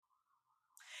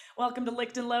Welcome to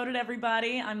Licked and Loaded,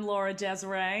 everybody. I'm Laura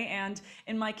Desiree, and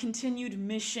in my continued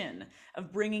mission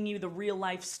of bringing you the real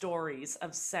life stories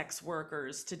of sex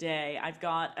workers today, I've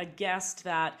got a guest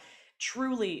that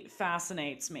truly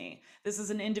fascinates me. This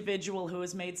is an individual who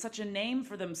has made such a name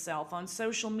for themselves on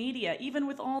social media, even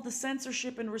with all the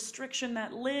censorship and restriction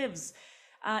that lives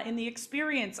in the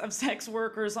experience of sex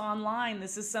workers online.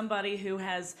 This is somebody who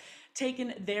has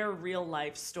taken their real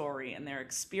life story and their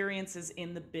experiences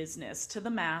in the business to the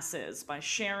masses by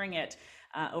sharing it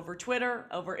over Twitter,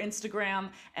 over Instagram,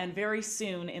 and very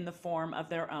soon in the form of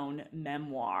their own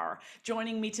memoir.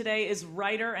 Joining me today is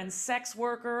writer and sex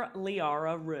worker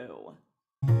Liara Rue.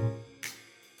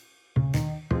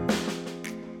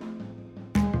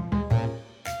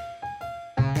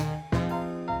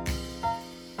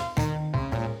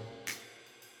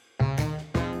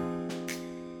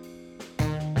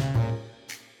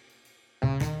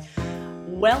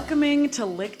 Welcoming to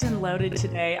Licked and Loaded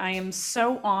today. I am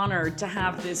so honored to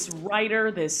have this writer,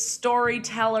 this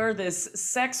storyteller, this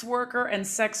sex worker, and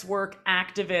sex work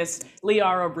activist,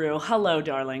 Liara Rue. Hello,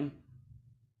 darling.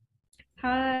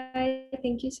 Hi,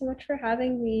 thank you so much for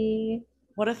having me.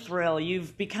 What a thrill.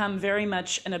 You've become very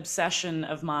much an obsession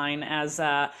of mine as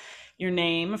your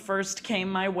name first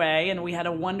came my way, and we had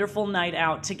a wonderful night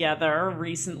out together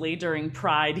recently during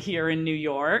Pride here in New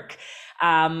York.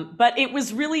 But it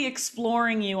was really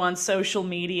exploring you on social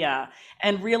media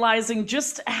and realizing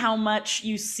just how much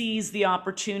you seize the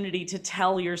opportunity to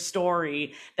tell your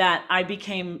story that I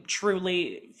became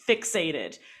truly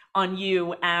fixated on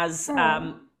you as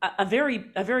Oh, a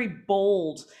very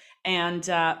bold and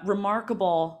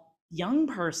remarkable young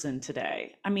person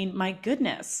today. I mean, my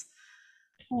goodness.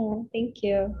 oh, thank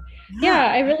you.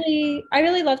 Yeah. Yeah, I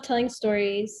really love telling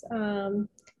stories.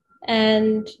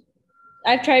 And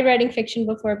I've tried writing fiction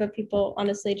before, but people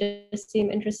honestly just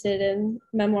seem interested in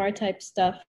memoir type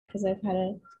stuff because I've had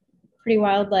a pretty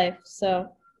wild life. So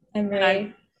I'm And I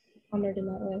very honored in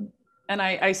that way. and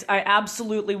I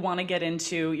absolutely want to get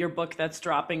into your book that's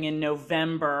dropping in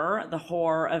November, The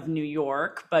Whore of New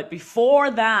York. But before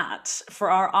that,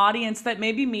 for our audience that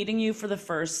may be meeting you for the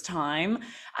first time,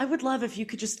 I would love if you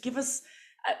could just give us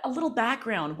a little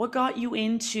background. What got you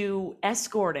into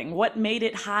escorting? What made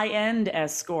it high-end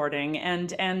escorting?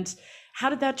 And how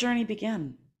did that journey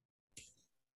begin?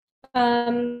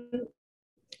 Um,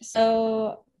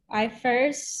 so I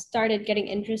first started getting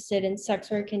interested in sex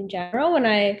work in general when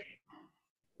I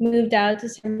moved out to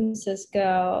San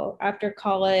Francisco after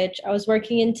college. I was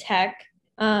working in tech,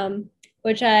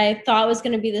 which I thought was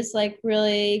going to be this like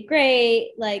really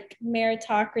great like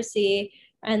meritocracy,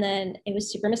 and then it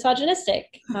was super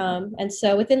misogynistic. And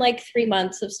so within like 3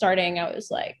 months of starting, I was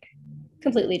like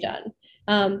completely done.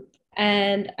 Um,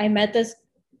 and I met this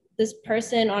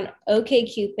person on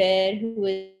OkCupid who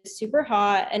was super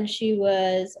hot, and she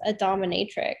was a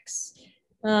dominatrix.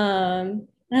 And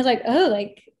I was like, oh,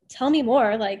 like tell me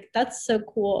more. Like that's so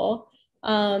cool.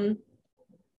 Um,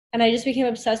 and I just became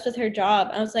obsessed with her job.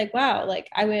 I was like, wow, like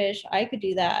I wish I could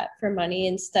do that for money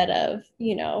instead of,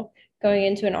 going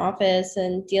into an office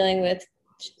and dealing with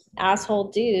asshole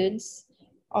dudes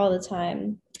all the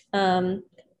time. Um,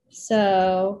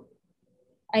 so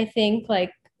I think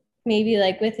like maybe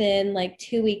like within like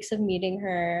 2 weeks of meeting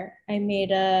her, I made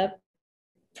a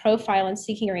profile on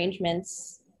Seeking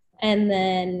Arrangements. And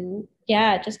then,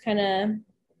 yeah, just kind of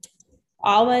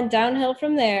all went downhill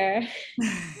from there.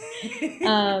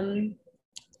 um,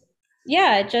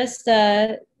 yeah, just,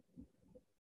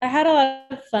 I had a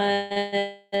lot of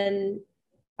fun,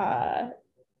 uh,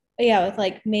 yeah, with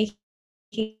like making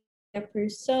a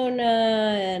persona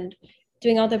and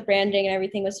doing all the branding and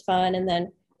everything was fun. And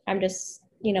then I'm just,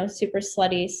 super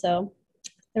slutty. So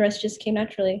the rest just came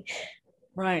naturally.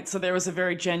 Right. So there was a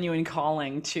very genuine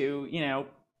calling to,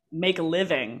 make a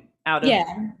living out of Yeah.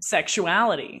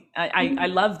 sexuality. I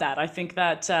love that. I think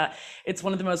that it's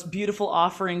one of the most beautiful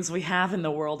offerings we have in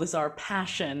the world is our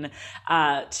passion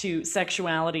to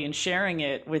sexuality and sharing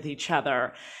it with each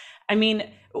other. I mean,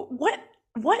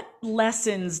 what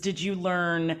lessons did you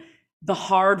learn the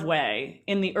hard way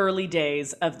in the early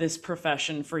days of this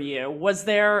profession for you? Was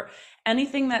there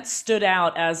anything that stood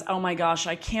out as, oh my gosh,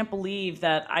 I can't believe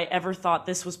that I ever thought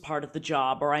this was part of the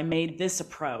job or I made this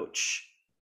approach?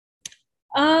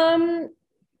 Um,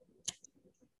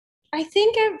 I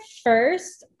think at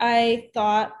first I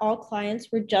thought all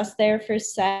clients were just there for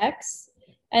sex,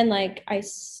 and like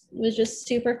was just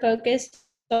super focused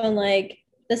on like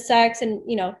the sex and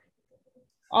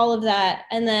all of that.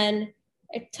 And then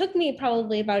it took me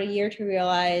probably about a year to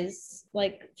realize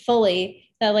like fully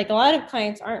that like a lot of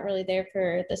clients aren't really there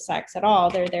for the sex at all.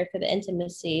 They're there for the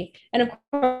intimacy. And of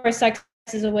course sex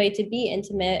is a way to be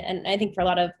intimate. And I think for a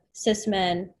lot of cis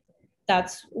men,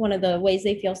 that's one of the ways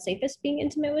they feel safest, being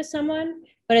intimate with someone.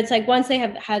 But it's like once they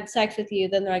have had sex with you,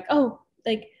 then they're like, oh,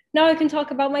 like now I can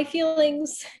talk about my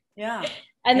feelings. Yeah.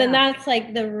 And then Yeah. that's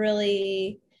like the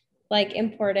really like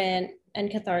important and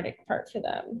cathartic part for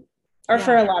them, or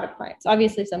for Yeah. a lot of clients.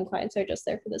 Obviously some clients are just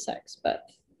there for the sex, but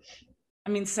I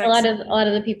mean, a sex. lot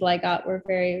of the people I got were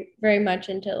very, very much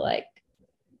into like,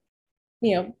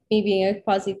 me being a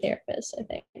quasi therapist, I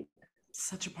think.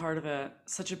 Such a part of it,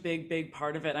 such a big, big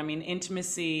part of it. I mean,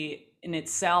 intimacy in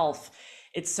itself,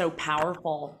 it's so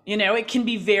powerful. You know, it can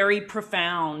be very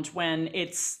profound when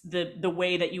it's the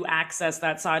way that you access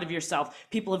that side of yourself.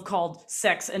 People have called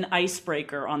sex an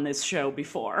icebreaker on this show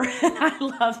before. And I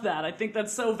love that. I think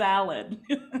that's so valid.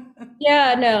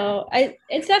 Yeah, no,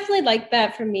 it's definitely like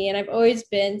that for me. And I've always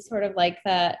been sort of like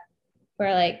that,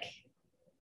 where like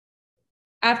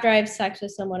after I have sex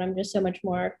with someone, I'm just so much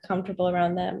more comfortable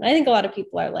around them. And I think a lot of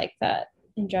people are like that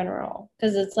in general,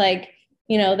 because it's like,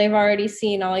 they've already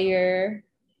seen all your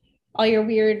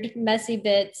weird, messy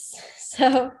bits.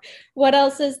 So what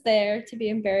else is there to be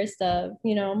embarrassed of?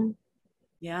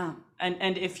 Yeah.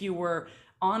 And if you were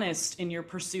honest in your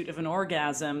pursuit of an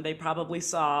orgasm, they probably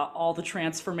saw all the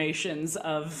transformations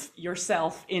of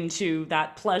yourself into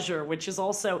that pleasure, which is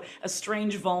also a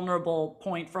strange, vulnerable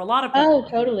point for a lot of people. Oh,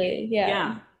 totally. Yeah.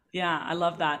 Yeah. Yeah, I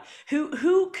love that.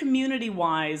 Who community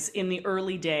wise in the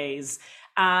early days,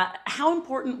 how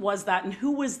important was that, and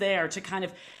who was there to kind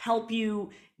of help you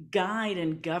guide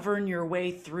and govern your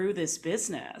way through this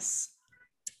business?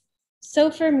 So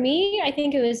for me, I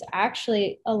think it was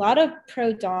actually a lot of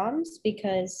pro doms,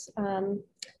 because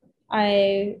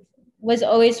I was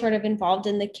always sort of involved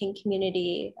in the kink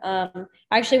community.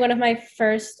 Actually, one of my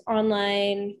first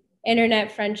online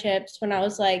internet friendships when I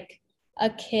was like a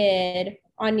kid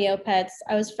on Neopets,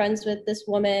 I was friends with this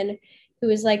woman who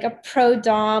was like a pro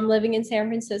dom living in San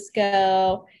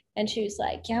Francisco. And she was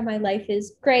like, yeah, my life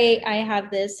is great. I have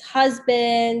this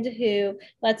husband who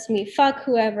lets me fuck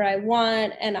whoever I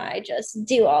want. And I just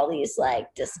do all these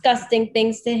like disgusting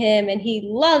things to him. And he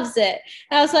loves it.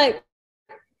 And I was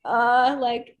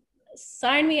like,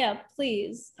 sign me up,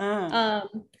 please. Uh,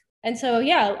 And so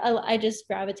yeah, I just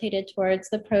gravitated towards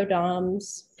the pro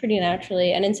doms pretty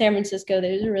naturally. And in San Francisco,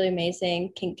 there's a really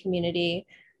amazing kink community.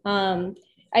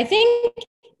 I think,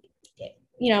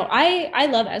 I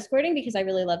love escorting because I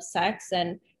really love sex,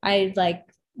 and I like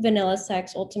vanilla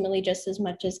sex ultimately just as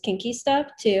much as kinky stuff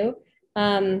too.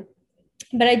 Um,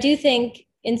 but I do think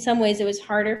in some ways it was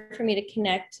harder for me to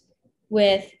connect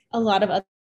with a lot of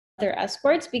other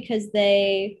escorts, because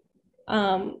they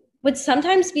would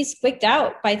sometimes be squicked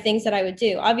out by things that I would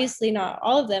do. Obviously, not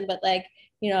all of them, but like,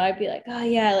 I'd be like, oh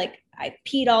yeah, like I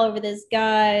peed all over this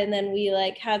guy, and then we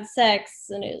like had sex,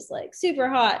 and it was like super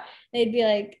hot. They'd be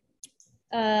like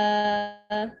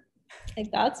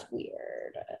that's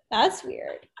weird. That's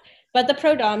weird. But the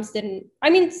pro doms didn't. I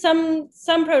mean, some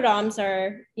pro doms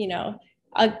are,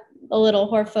 a, a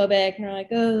little whorephobic, and are like,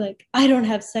 oh, like I don't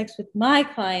have sex with my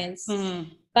clients. hmm.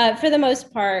 But for the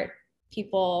most part,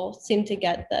 people seem to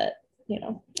get that,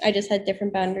 I just had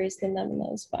different boundaries than them, and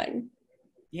that was fine.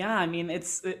 Yeah, I mean,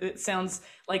 it sounds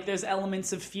like there's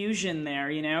elements of fusion there,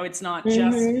 you know? It's not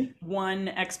just Mm-hmm. one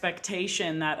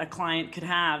expectation that a client could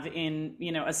have in,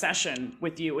 a session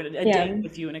with you, a date Yeah.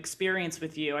 with you, an experience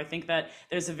with you. I think that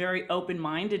there's a very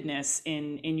open-mindedness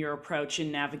in your approach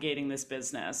in navigating this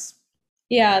business.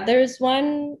 Yeah, there's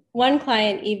one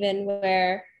client even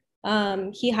where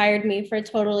he hired me for a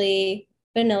totally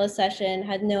vanilla session,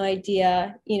 had no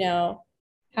idea,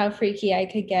 how freaky I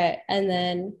could get. And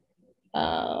then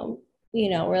um,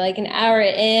 we're like an hour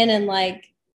in, and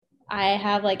like I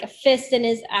have like a fist in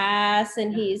his ass,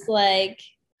 and he's like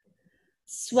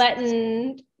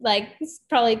sweating, like he's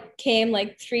probably came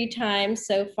like 3 times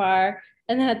so far.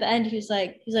 And then at the end he's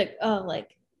like, oh,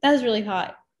 like that was really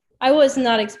hot. I was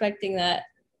not expecting that.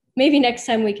 Maybe next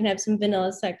time we can have some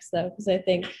vanilla sex though, because I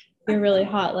think you're really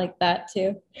hot like that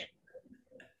too.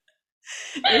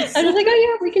 There's I'm just such like, oh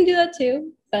yeah, we can do that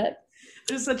too. But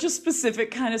there's such a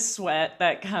specific kind of sweat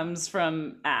that comes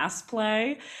from ass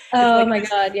play. It's oh like my this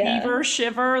god, yeah. fever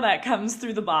shiver that comes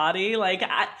through the body. Like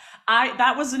I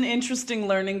that was an interesting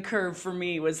learning curve for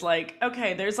me, was like,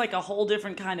 okay, there's like a whole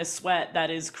different kind of sweat that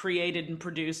is created and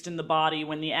produced in the body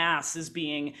when the ass is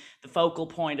being the focal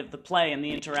point of the play and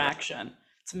the interaction.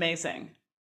 It's amazing.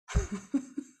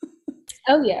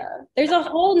 Oh yeah. There's a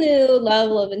whole new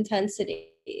level of intensity.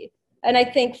 And I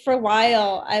think for a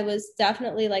while I was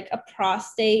definitely like a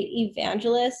prostate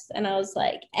evangelist, and I was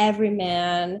like, every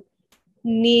man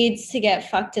needs to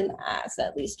get fucked in the ass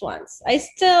at least once. I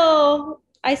still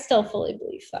fully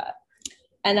believe that.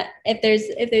 And if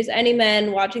there's any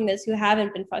men watching this who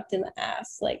haven't been fucked in the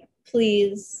ass, like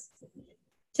please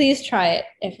try it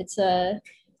if it's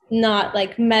not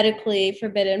like medically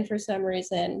forbidden for some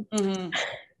reason. Hmm.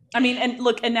 I mean, and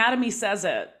look, anatomy says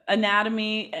it.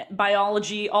 Anatomy,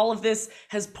 biology, all of this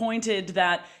has pointed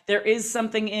that there is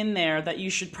something in there that you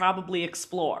should probably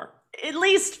explore. At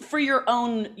least for your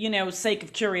own, sake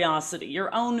of curiosity, your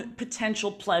own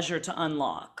potential pleasure to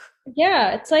unlock.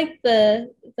 Yeah, it's like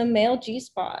the male G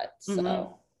spot. Hmm.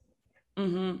 So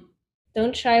Hmm.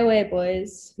 don't shy away,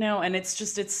 boys. No, and it's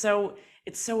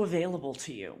so available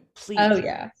to you. Oh Please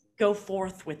yeah. go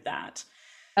forth with that.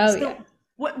 Oh So, yeah.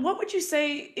 what would you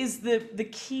say is the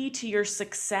key to your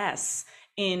success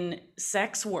in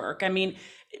sex work? I mean,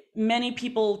 many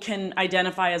people can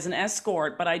identify as an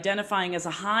escort, but identifying as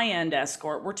a high-end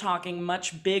escort, we're talking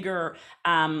much bigger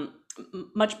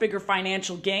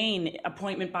financial gain,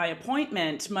 appointment by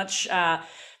appointment, much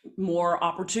more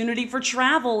opportunity for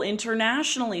travel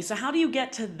internationally. So, how do you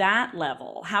get to that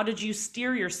level? How did you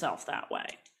steer yourself that way?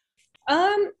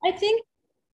 I think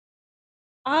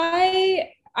I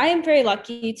am very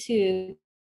lucky to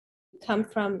come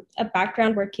from a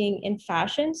background working in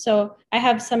fashion. So I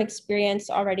have some experience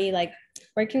already, like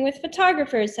working with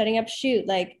photographers, setting up shoot,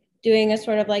 like doing a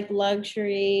sort of like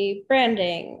luxury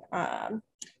branding.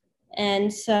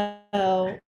 And so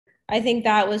I think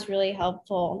that was really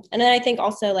helpful. And then I think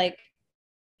also like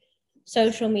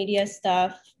social media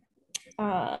stuff.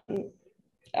 Um,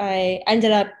 I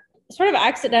ended up sort of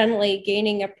accidentally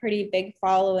gaining a pretty big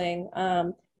following.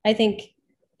 I think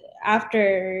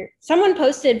after someone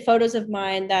posted photos of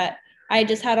mine that I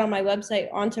just had on my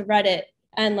website onto Reddit,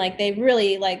 and like they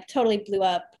really like totally blew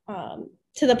up,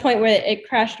 to the point where it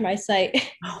crashed my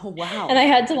site, Oh, and wow. I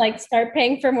had to like start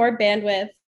paying for more bandwidth.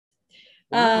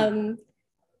 Wow. Um,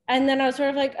 and then I was sort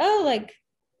of like, oh, like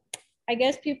I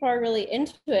guess people are really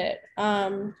into it.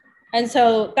 And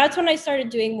so that's when I started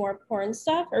doing more porn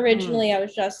stuff. Mm. Originally, I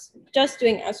was just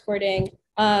doing escorting.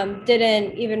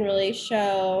 Didn't even really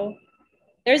show.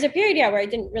 There was a period, yeah, where I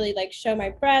didn't really like show my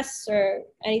breasts or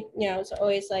any, it was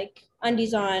always like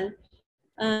undies on.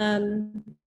 Um,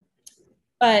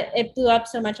 but it blew up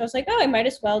so much. I was like, oh, I might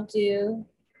as well do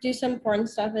some porn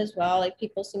stuff as well. Like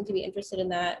people seem to be interested in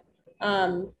that.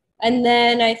 And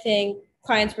then I think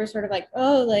clients were sort of like,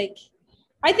 oh, like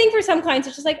I think for some clients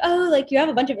it's just like, oh, like you have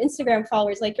a bunch of Instagram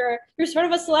followers, like you're sort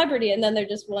of a celebrity, and then they're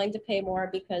just willing to pay more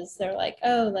because they're like,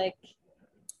 oh, like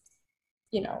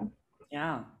you know,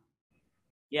 Yeah. that's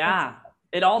Yeah,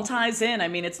 it all ties in. I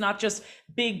mean, it's not just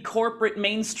big corporate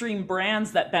mainstream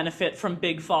brands that benefit from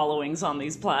big followings on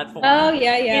these oh platforms.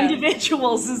 yeah, yeah,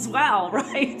 Individuals as well,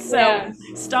 right? So yeah.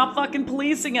 stop fucking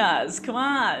policing us. Come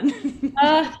on.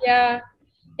 Yeah,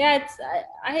 yeah. It's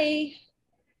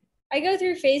I go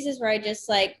through phases where I just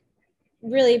like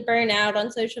really burn out on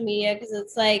social media because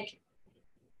it's like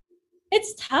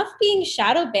it's tough being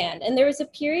shadow banned. And there was a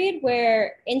period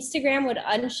where Instagram would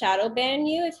unshadow ban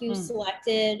you if you Mm.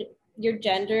 selected your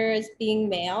gender as being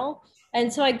male.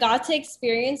 And so I got to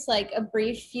experience like a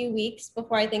brief few weeks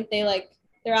before I think they like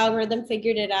their algorithm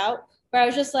figured it out, where I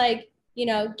was just like,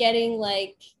 getting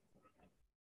like,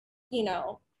 you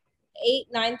know, 8,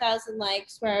 9,000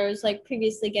 likes, where I was like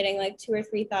previously getting like 2 or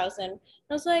 3,000.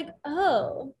 I was like,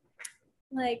 oh,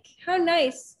 like how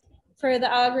nice for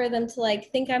the algorithm to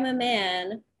like think I'm a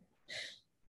man.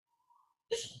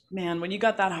 Man, when you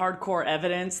got that hardcore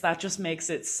evidence, that just makes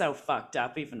it so fucked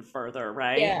up even further,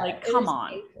 right? Yeah, Like, it come was on.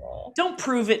 painful. Don't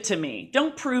prove it to me.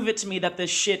 Don't prove it to me that this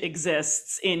shit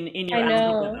exists in your I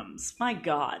know. algorithms. My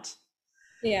God.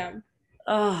 Yeah.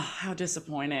 Oh, how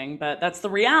disappointing. But that's the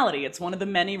reality. It's one of the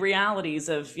many realities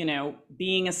of,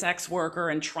 being a sex worker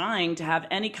and trying to have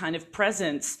any kind of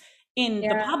presence in the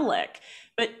Yeah. public.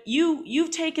 But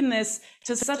you've taken this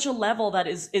to such a level that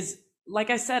is like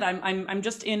I said, I'm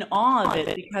just in awe of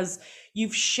it because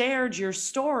you've shared your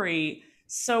story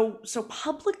so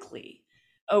publicly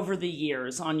over the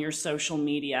years on your social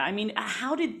media. I mean,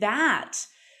 how did that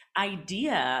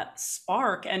idea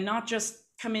spark and not just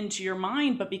come into your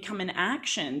mind but become an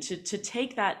action to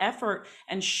take that effort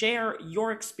and share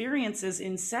your experiences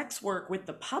in sex work with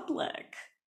the public?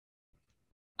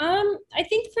 I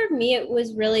think for me it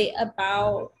was really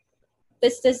about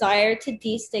this desire to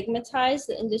destigmatize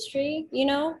the industry,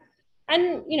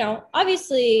 And,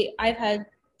 obviously I've had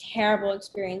terrible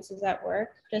experiences at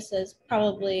work, just as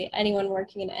probably anyone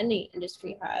working in any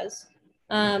industry has.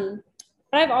 Um,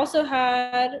 but I've also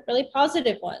had really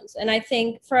positive ones. And I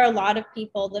think for a lot of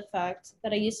people, the fact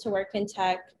that I used to work in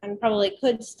tech and probably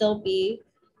could still be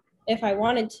if I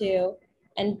wanted to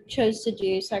and chose to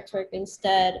do sex work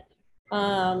instead,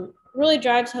 really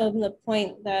drives home the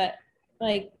point that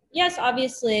Like, yes,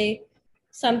 obviously,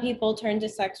 some people turn to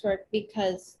sex work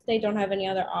because they don't have any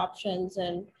other options,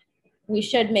 and we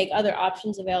should make other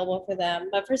options available for them.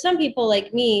 But for some people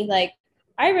like me, like,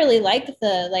 I really like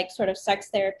the like sort of sex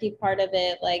therapy part of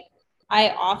it. Like,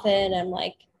 I often am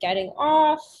like getting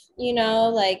off,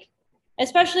 like,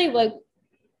 especially like,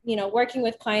 working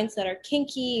with clients that are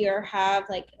kinky or have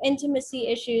like intimacy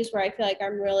issues, where I feel like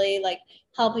I'm really like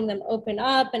helping them open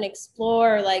up and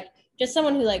explore, like just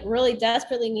someone who like really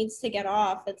desperately needs to get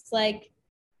off. It's like,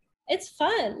 it's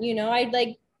fun, I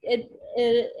like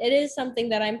it is something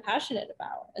that I'm passionate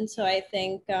about. And so I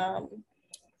think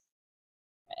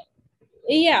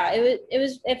yeah,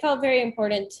 it felt very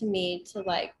important to me to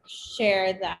like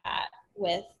share that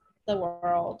with the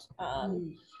world.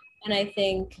 Mm. And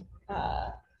uh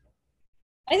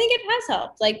I think it has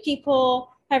helped. Like, people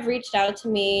have reached out to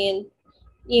me and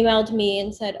emailed me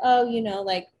and said, "Oh,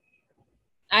 like,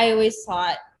 I always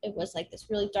thought it was like this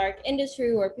really dark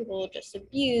industry where people were just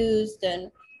abused."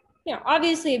 And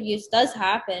obviously abuse does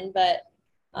happen, but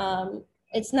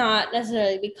it's not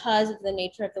necessarily because of the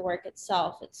nature of the work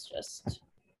itself. It's just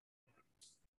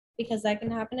because that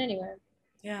can happen anywhere.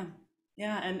 Yeah,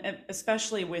 yeah, and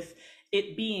especially with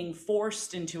it being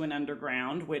forced into an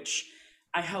underground, which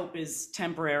I hope is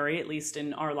temporary, at least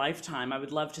in our lifetime. I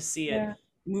would love to see it Yeah.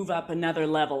 move up another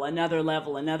level, another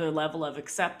level, another level of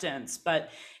acceptance. But,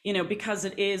 because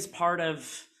it is part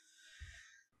of,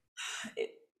 it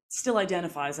still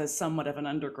identifies as somewhat of an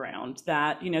underground,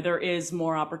 that, there is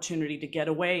more opportunity to get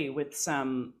away with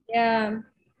Yeah.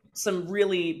 some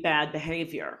really bad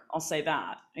behavior. I'll say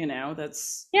that,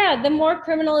 that's, Yeah. The more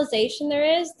criminalization there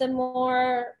is, the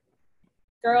more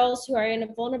girls who are in a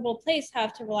vulnerable place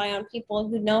have to rely on people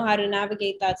who know how to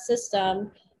navigate that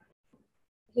system,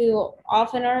 who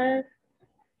often are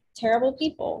terrible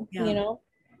people, yeah,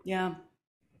 yeah.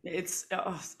 It's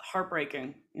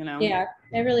heartbreaking, Yeah,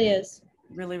 it really is.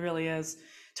 really, really is.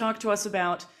 Talk to us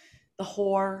about The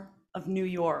Whore of New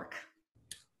York.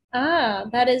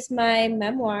 That is my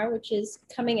memoir, which is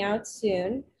coming out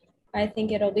soon. I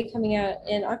think it'll be coming out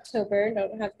in October.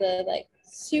 Don't have the like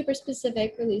super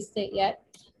specific release date yet,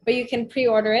 but you can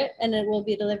pre-order it and it will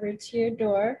be delivered to your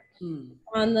door Hmm.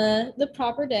 on the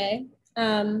proper day.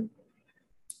 Um,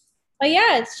 but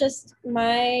yeah, it's just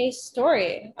my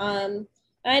story. And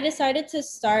I decided to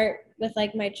start with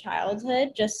like my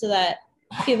childhood, just so that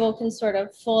people can sort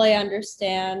of fully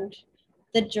understand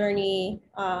the journey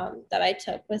that I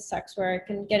took with sex work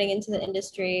and getting into the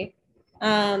industry.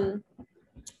 Um,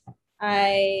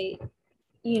 I,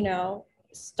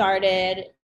 started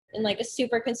in like a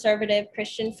super conservative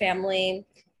Christian family.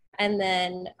 And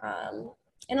then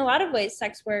in a lot of ways,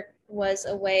 sex work was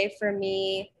a way for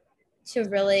me to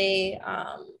really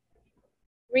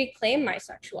reclaim my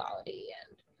sexuality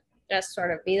and just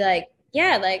sort of be like,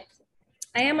 yeah, like,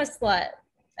 I am a slut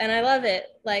and I love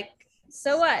it. Like,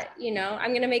 so what? I'm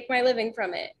going to make my living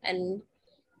from it. And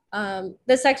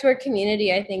the sex work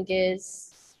community, I think, is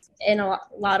in a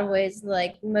lot of ways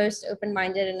like most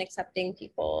open-minded and accepting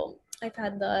people I've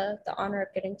had the honor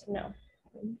of getting to know.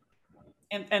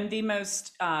 And the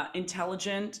most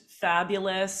intelligent,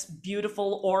 fabulous,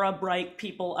 beautiful, aura bright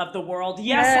people of the world.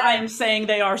 Yes, I Yeah. am saying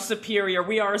they are superior.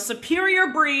 We are a superior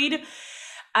breed.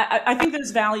 I think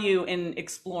there's value in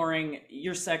exploring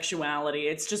your sexuality.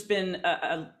 It's just been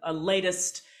a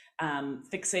latest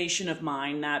fixation of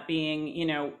mine, that being,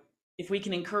 if we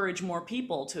can encourage more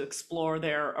people to explore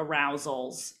their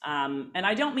arousals, and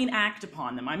I don't mean act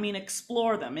upon them, I mean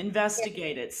explore them,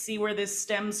 investigate it, see where this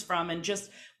stems from, and just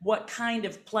what kind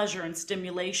of pleasure and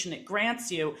stimulation it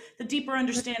grants you, the deeper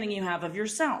understanding you have of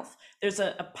yourself. There's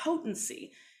a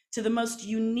potency to the most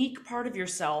unique part of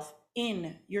yourself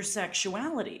in your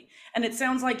sexuality. And it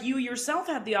sounds like you yourself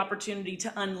had the opportunity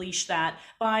to unleash that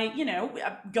by,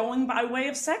 going by way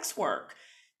of sex work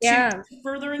to Yeah.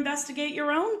 further investigate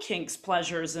your own kinks,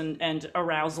 pleasures, and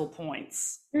arousal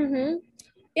points. Mm-hmm.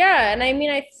 Yeah. And I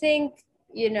mean, I think,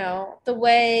 the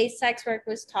way sex work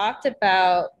was talked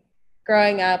about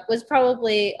growing up was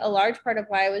probably a large part of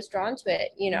why I was drawn to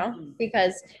it, Mhm.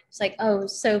 because it's like, oh, it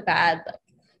was so bad. Like,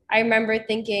 I remember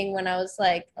thinking when I was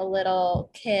like a little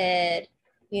kid,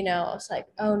 I was like,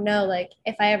 oh no, like,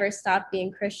 if I ever stop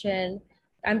being Christian,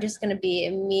 I'm just going to be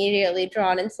immediately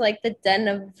drawn into like the den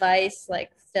of vice,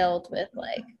 like filled with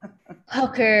like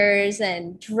hookers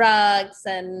and drugs.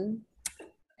 And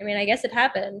I mean, I guess it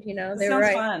happened, It they were sounds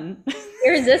right. fun.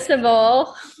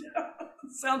 Irresistible.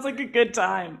 Sounds like a good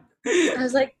time. I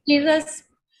was like, Jesus,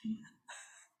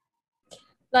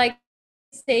 like,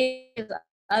 save us.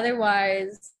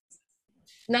 Otherwise,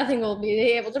 nothing will be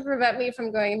able to prevent me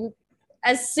from going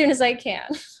as soon as I can.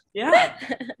 Yeah.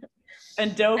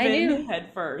 and dove I in knew.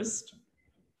 head first.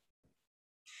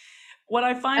 What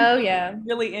I find Oh yeah.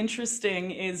 really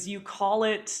interesting is you call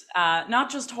it not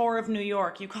just Horror of New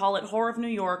York, you call it Horror of New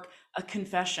York, a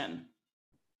confession.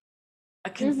 A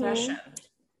confession. Mm-hmm.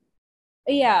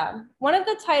 Yeah. One of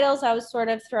the titles I was sort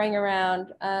of throwing around,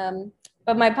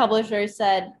 but my publisher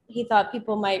said he thought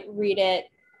people might read it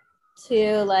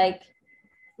to like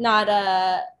not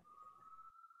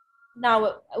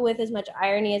with as much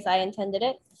irony as I intended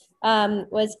it.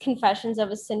 Was Confessions of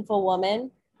a Sinful Woman.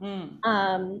 Mm,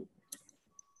 Um,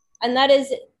 and that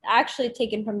is actually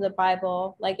taken from the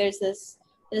Bible. Like there's this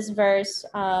verse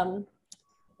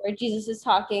where Jesus is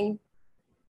talking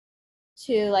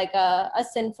to like a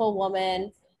sinful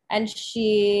woman, and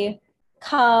she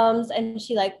comes and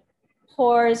she like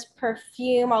pours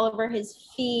perfume all over his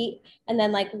feet and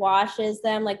then like washes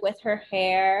them like with her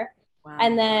hair,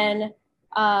 and wow. then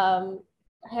um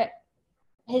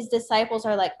his disciples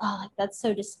are like, oh, like that's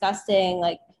so disgusting,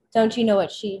 like don't you know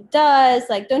what she does,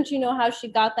 like don't you know how she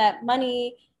got that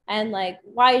money, and like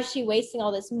why is she wasting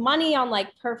all this money on like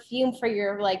perfume for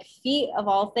your like feet of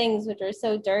all things which are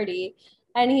so dirty.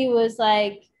 And he was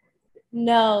like,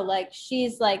 no, like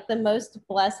she's like the most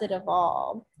blessed of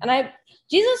all. And I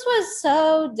Jesus was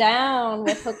so down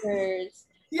with hookers.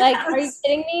 Like, are you Yes.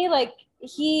 kidding me? Like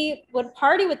he would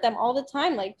party with them all the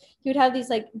time. Like he would have these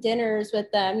like dinners with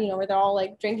them, where they're all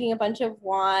like drinking a bunch of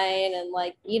wine and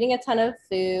like eating a ton of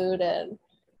food. And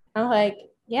I'm like,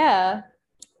 yeah,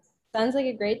 sounds like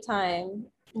a great time,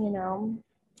 you know.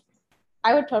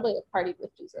 I would totally have partied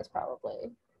with Jesus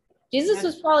probably. Jesus Yeah,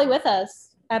 was probably with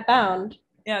us at Bound.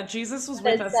 yeah, Jesus was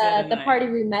with It's us the other the night. party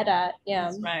we met at. Yeah.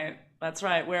 That's right. That's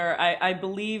right. Where I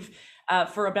believe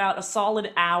for about a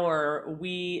solid hour,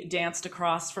 we danced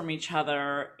across from each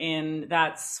other in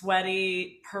that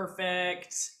sweaty,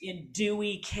 perfect,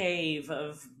 dewy cave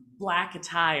of black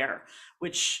attire,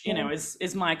 which, Yeah.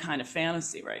 is my kind of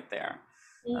fantasy right there.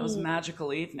 That was a Mm.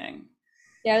 magical evening.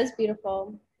 Yeah, it was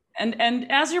beautiful. And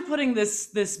as you're putting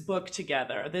this book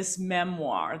together, this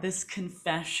memoir, this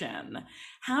confession,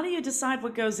 how do you decide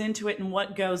what goes into it and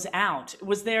what goes out?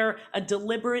 Was there a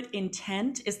deliberate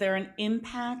intent? Is there an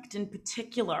impact in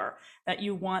particular that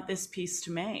you want this piece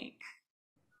to make?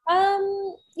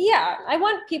 Yeah, I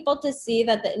want people to see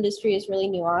that the industry is really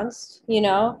nuanced.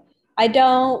 I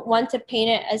don't want to paint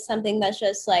it as something that's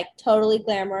just like totally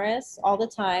glamorous all the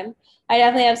time. I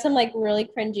definitely have some like really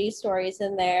cringy stories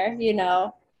in there.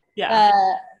 Yeah.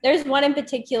 Uh, there's one in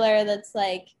particular that's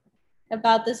like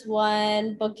about this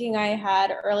one booking I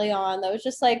had early on that was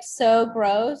just like so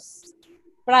gross,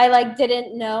 but I like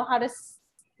didn't know how to,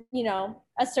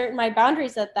 assert my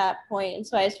boundaries at that point. And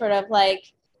so I sort of like,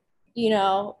 you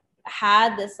know,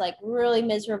 had this like really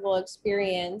miserable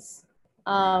experience.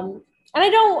 And I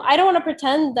don't want to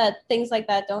pretend that things like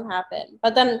that don't happen.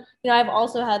 But then, I've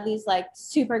also had these like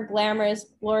super glamorous,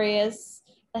 glorious,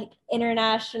 like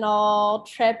international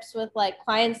trips with like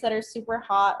clients that are super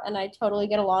hot and I totally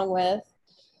get along with.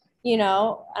 And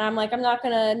I'm like, I'm not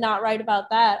gonna not write about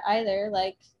that either.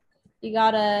 Like, you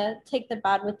gotta take the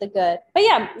bad with the good. But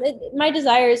yeah, my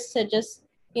desire is to just,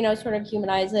 sort of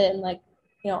humanize it. And like,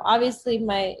 obviously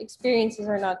my experiences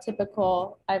are not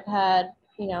typical. I've had,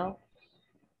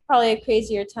 probably a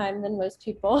crazier time than most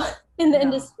people in the Yeah.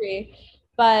 industry.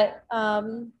 But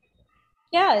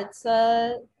yeah,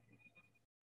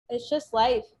 it's just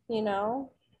life.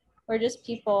 We're just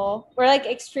people. We're like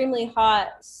extremely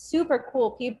hot, super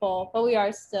cool people, but we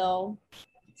are still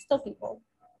people.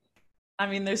 I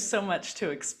mean, there's so much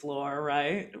to explore,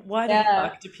 right? Why the Yeah.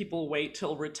 fuck do people wait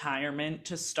till retirement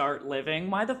to start living?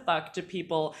 Why the fuck do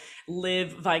people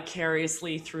live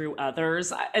vicariously through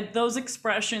others? Those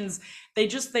expressions,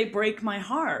 they break my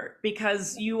heart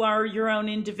because you are your own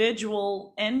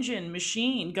individual engine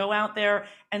machine. Go out there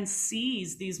and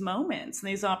seize these moments and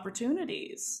these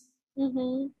opportunities.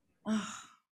 Mm-hmm. Oh,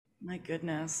 my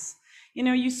goodness.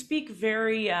 You speak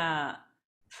very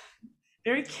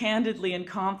candidly and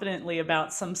confidently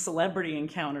about some celebrity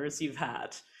encounters you've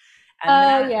had. And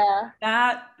Oh that yeah.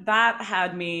 that that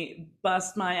had me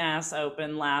bust my ass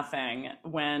open laughing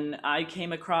when I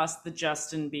came across the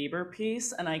Justin Bieber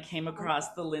piece and I came across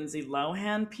the Lindsay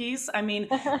Lohan piece. I mean,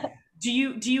 do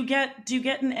you get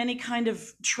in any kind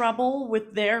of trouble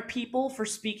with their people for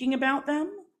speaking about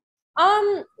them?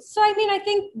 So I mean, I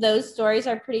think those stories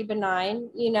are pretty benign.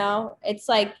 It's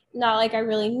like not like I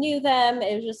really knew them.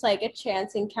 It was just like a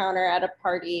chance encounter at a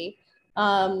party.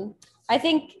 Um, I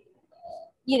think,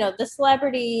 the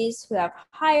celebrities who have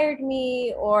hired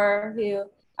me or who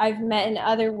I've met in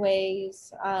other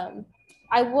ways,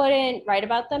 I wouldn't write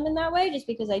about them in that way just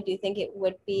because I do think it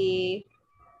would be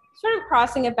sort of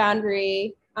crossing a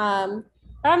boundary.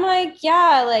 I'm like,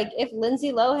 yeah, like if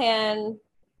Lindsay Lohan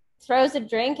throws a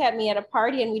drink at me at a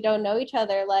party and we don't know each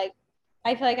other, like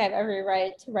I feel like I have every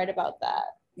right to write about that,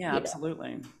 Yeah, you know.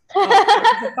 absolutely. Oh,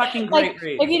 it's a fucking Like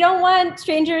great read. if you don't want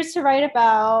strangers to write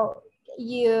about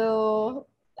you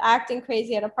acting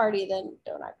crazy at a party, then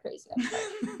don't act crazy at a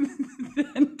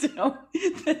party. then don't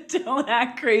then don't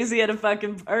act crazy at a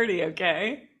fucking party,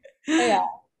 okay? Oh, yeah.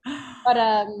 But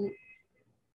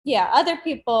yeah, other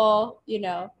people,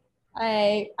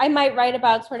 I might write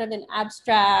about sort of an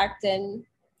abstract and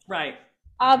Right.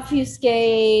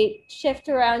 obfuscate, shift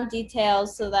around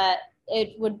details so that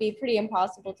it would be pretty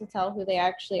impossible to tell who they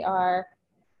actually are.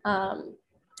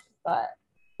 But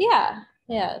yeah,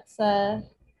 yeah, it's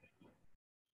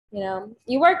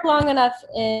you work long enough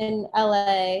in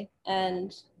LA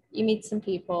and you meet some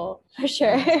people for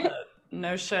sure.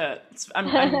 No shit.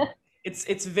 No shit.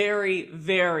 It's very,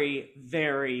 very,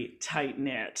 very tight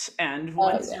knit. And Oh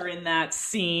once yeah. you're in that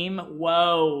seam,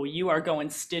 whoa, you are going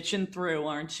stitching through,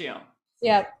 aren't you?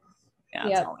 Yep. Yeah,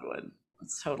 it's Yep. Hollywood.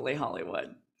 It's totally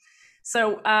Hollywood.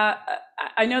 So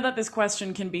I know that this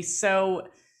question can be so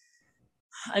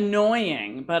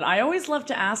annoying, but I always love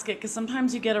to ask it because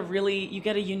sometimes you get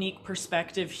a unique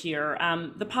perspective here.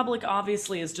 The public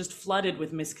obviously is just flooded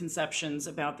with misconceptions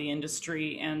about the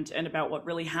industry and about what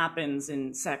really happens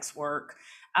in sex work.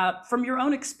 From your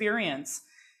own experience,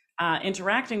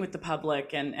 interacting with the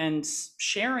public and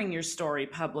sharing your story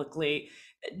publicly,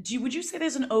 would you say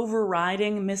there's an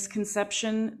overriding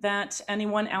misconception that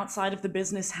anyone outside of the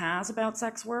business has about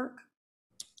sex work?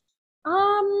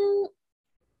 Um,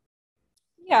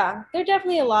 yeah, there are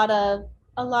definitely a lot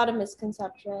of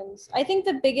misconceptions. I think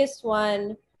the biggest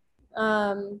one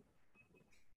um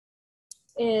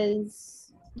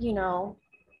is,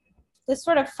 this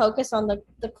sort of focus on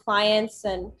the clients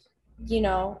and, you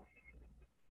know,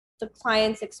 the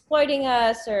clients exploiting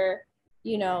us or,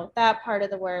 that part of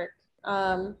the work.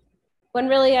 When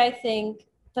really I think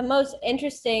the most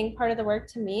interesting part of the work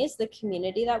to me is the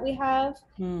community that we have.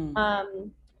 Hmm.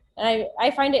 And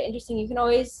I find it interesting. You can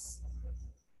always,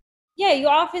 yeah, you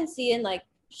often see in like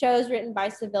shows written by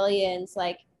civilians,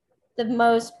 like the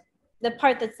most, the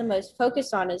part that's the most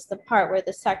focused on is the part where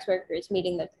the sex worker is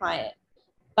meeting the client.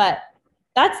 But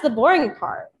that's the boring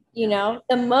part, you know?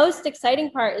 The most exciting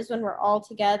part is when we're all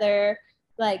together,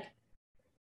 like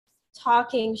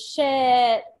talking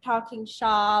shit, talking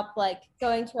shop, like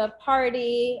going to a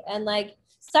party, and like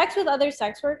sex with other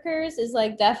sex workers is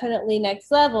like definitely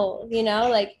next level,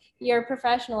 Like you're a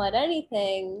professional at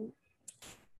anything,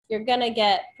 you're gonna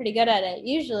get pretty good at it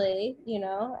usually.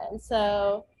 And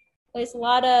so there's a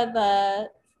lot of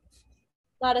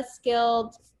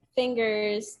skilled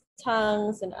fingers,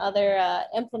 tongues, and other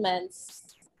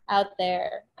implements out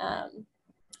there.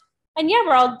 And yeah,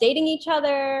 we're all dating each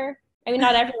other. I mean,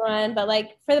 not everyone, but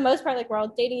like for the most part, like we're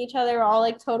all dating each other. We're all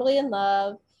like totally in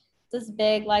love. This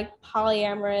big, like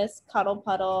polyamorous cuddle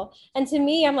puddle. And to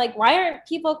me, I'm like, why aren't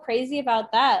people crazy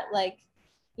about that? Like,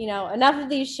 enough of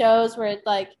these shows where it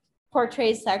like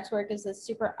portrays sex work as this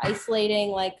super isolating,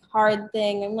 like hard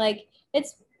thing. I'm like,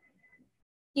 it's,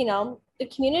 the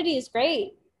community is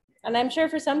great. And I'm sure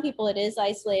for some people it is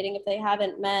isolating if they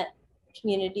haven't met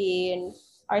community and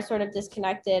are sort of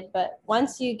disconnected. But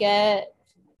once you get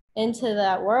into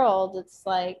that world, it's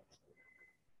like,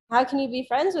 how can you be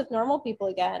friends with normal people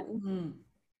again? Hmm.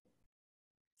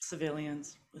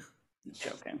 Civilians. Ugh,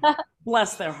 joking.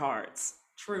 Bless their hearts.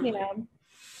 you Truly. know,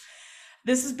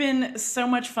 This has been so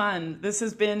much fun. This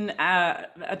has been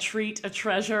a treat, a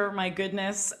treasure. My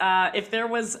goodness. If there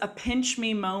was a pinch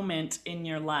me moment in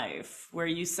your life where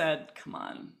you said, come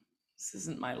on, this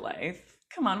isn't my life.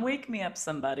 Come on, wake me up,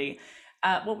 somebody.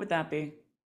 What would that be?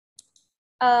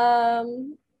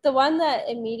 the one that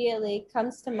immediately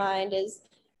comes to mind is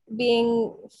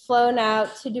being flown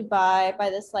out to Dubai by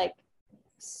this like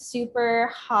super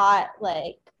hot,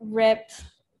 like ripped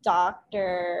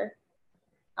doctor,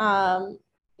 um,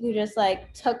 who just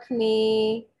like took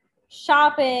me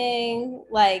shopping,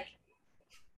 like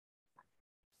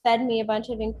fed me a bunch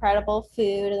of incredible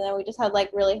food, and then we just had like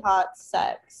really hot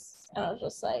sex. And I was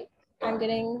just like, I'm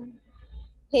getting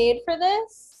paid for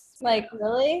this? Yeah. Like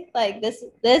really? Like this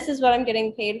is what I'm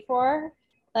getting paid for?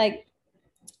 Like,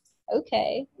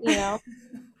 okay,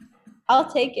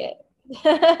 I'll take it.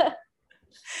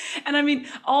 And I mean,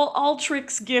 all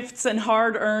tricks, gifts, and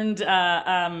hard-earned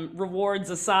rewards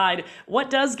aside, what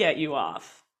does get you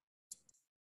off?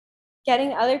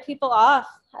 Getting other people off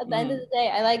at the end of Mm, the day.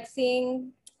 I like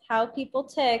seeing how people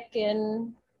tick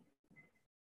and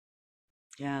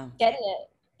yeah, getting it,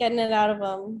 getting it out of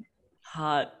them.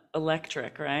 hot,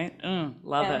 electric, right?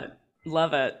 Love Yeah. it.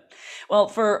 Love it. Well,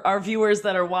 for our viewers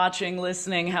that are watching,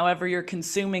 listening, however you're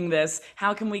consuming this,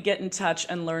 how can we get in touch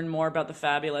and learn more about the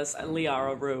fabulous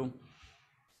Liara Rue?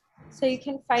 So you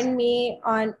can find me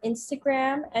on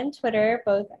Instagram and Twitter,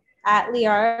 both at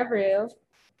Liara Rue.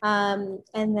 And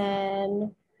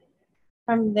then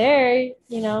from there,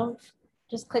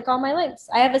 just click on my links.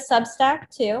 I have a Substack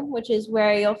too, which is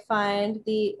where you'll find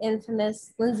the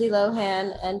infamous Lindsay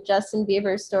Lohan and Justin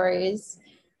Bieber stories,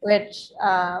 which,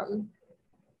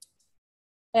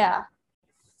 yeah,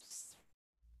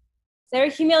 they're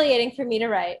humiliating for me to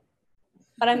write,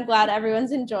 but I'm glad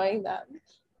everyone's enjoying them.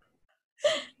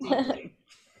 Deeply.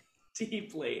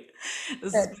 Deeply.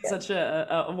 This has been such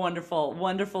a wonderful,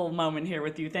 wonderful moment here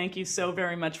with you. Thank you so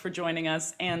very much for joining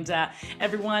us. And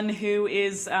everyone who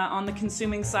is on the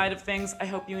consuming side of things, I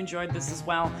hope you enjoyed this as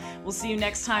well. We'll see you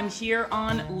next time here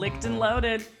on Licked and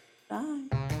Loaded. Bye.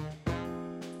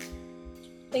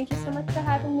 Thank you so much for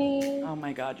having me. Oh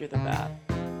my God, you're the best.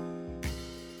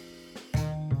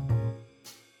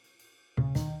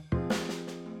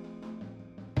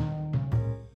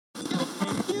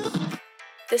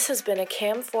 This has been a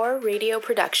Cam4 radio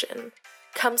production.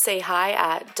 Come say hi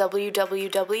at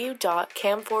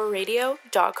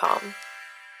www.cam4radio.com.